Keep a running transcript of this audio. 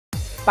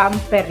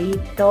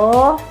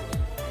pamperito.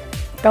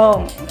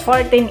 Tong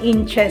 14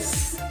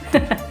 inches.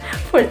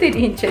 14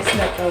 inches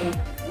na tong.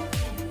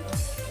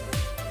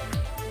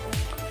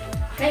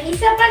 May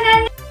isa pa na.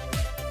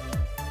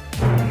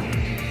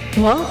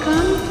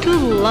 Welcome to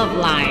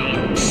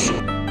LuvLiNes.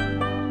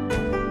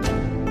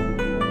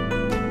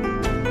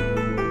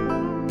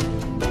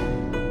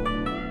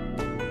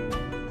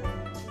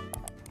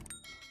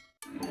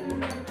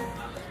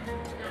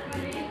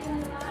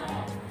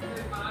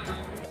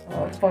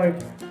 Pork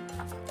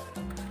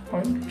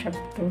chop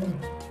to.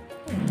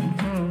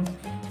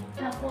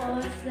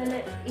 Tapos,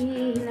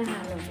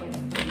 hinahalo ko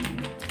yun.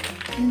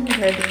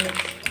 Ready mix.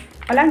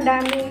 Walang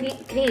dami.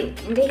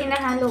 Hindi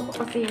hinahalo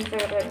ko kasi yung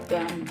sarap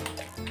yan.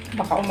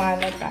 Baka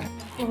umalat ah.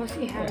 Tapos,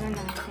 ihalo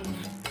natin.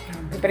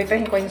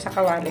 Ipritahin ko yung sa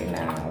kawali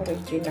na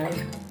original.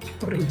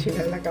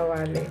 Original na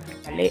kawali.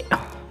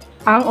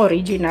 Ang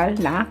original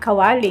na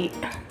kawali.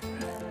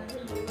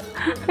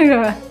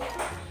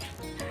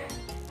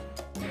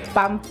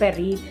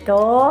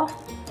 Pamperito.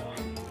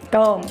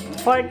 Tong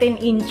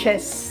 14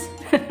 inches.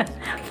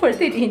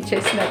 14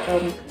 inches na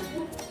tong.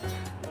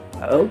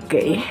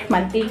 Okay.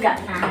 Mantika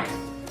na.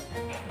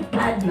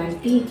 Add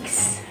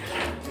mantiks.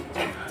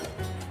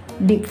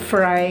 Deep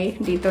fry.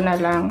 Dito na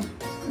lang.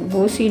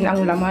 Ubusin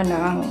ang laman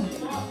ng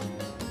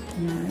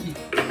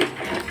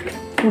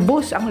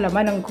ubos ang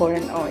laman ng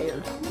corn oil.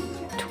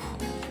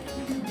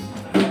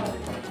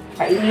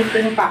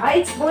 Painitin pa.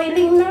 Ay, it's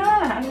boiling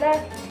na.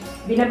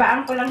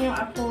 Binabaan ko lang yung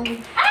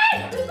apoy.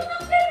 Ay! Gusto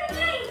ko na.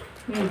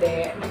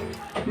 Hindi.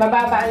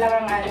 Mababa lang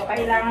ang ano.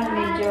 Kailangan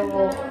medyo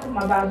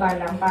mababa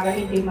lang para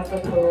hindi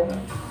matutong.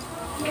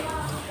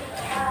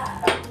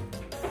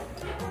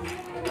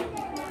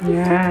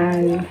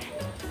 Yan.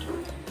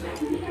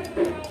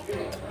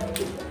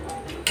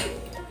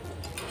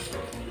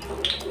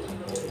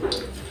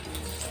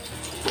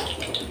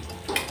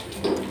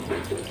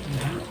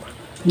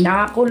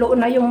 Nakakulo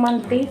na yung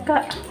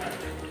mantika.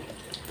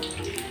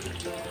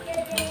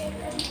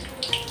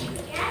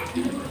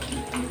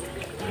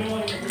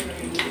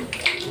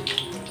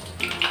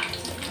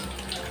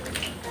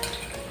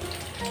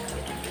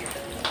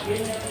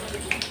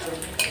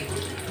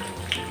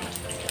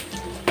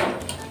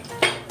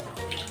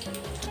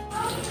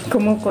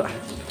 Kumuko.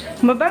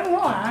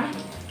 Mabango ah.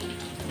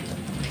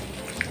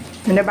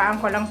 Binabaan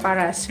ko lang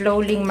para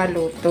slowly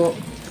maluto.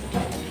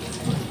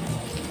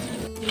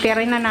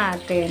 Tirin na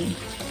natin.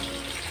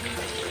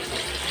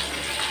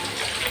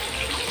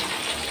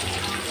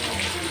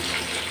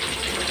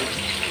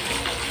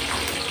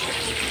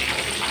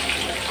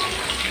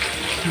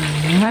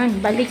 Ayan,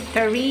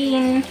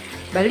 baliktarin.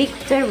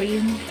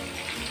 Baliktarin.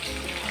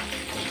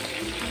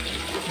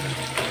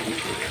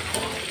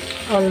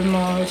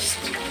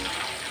 Almost.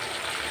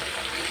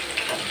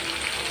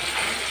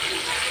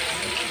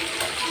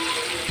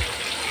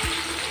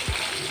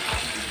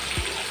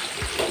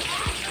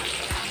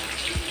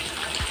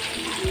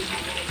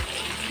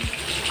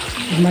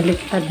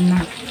 Baliktad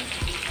na.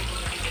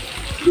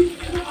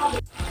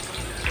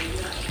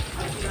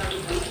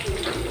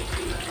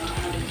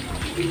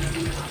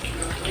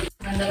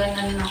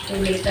 Ganda-ganda na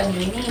nakulitan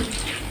mo eh.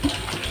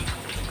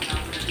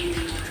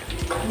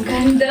 Ang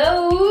ganda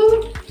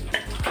oh!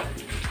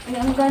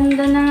 Ang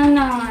ganda na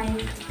nanay.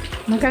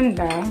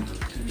 Maganda.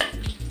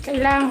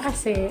 Kailangan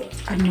kasi,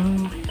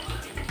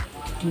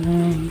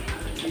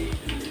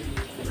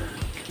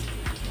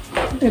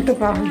 ito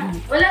pa.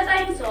 Wala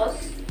tayong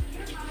sauce.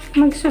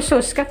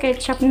 Magsusos ka,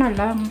 ketchup na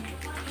lang.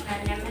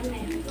 Naman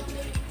eh.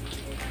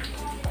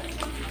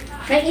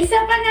 May isa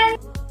pa na.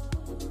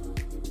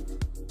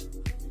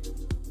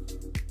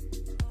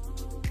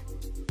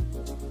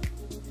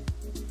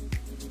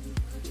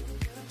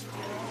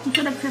 Ang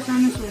sarap sa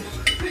sana sauce.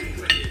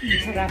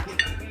 Sarap.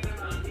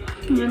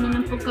 Yan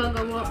ang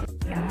pagkagawa.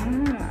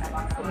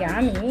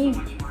 Yummy.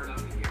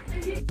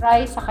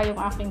 Rice, saka yung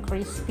aking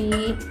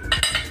crispy.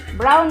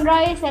 Brown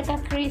rice, saka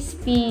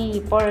crispy.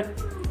 Pork.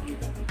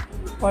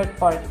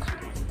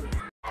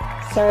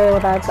 So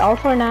that's all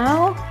for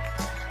now.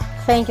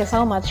 Thank you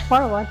so much for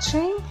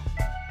watching.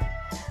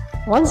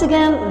 Once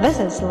again, this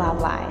is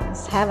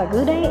LuvLiNes. Have a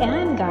good day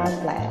and God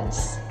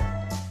bless.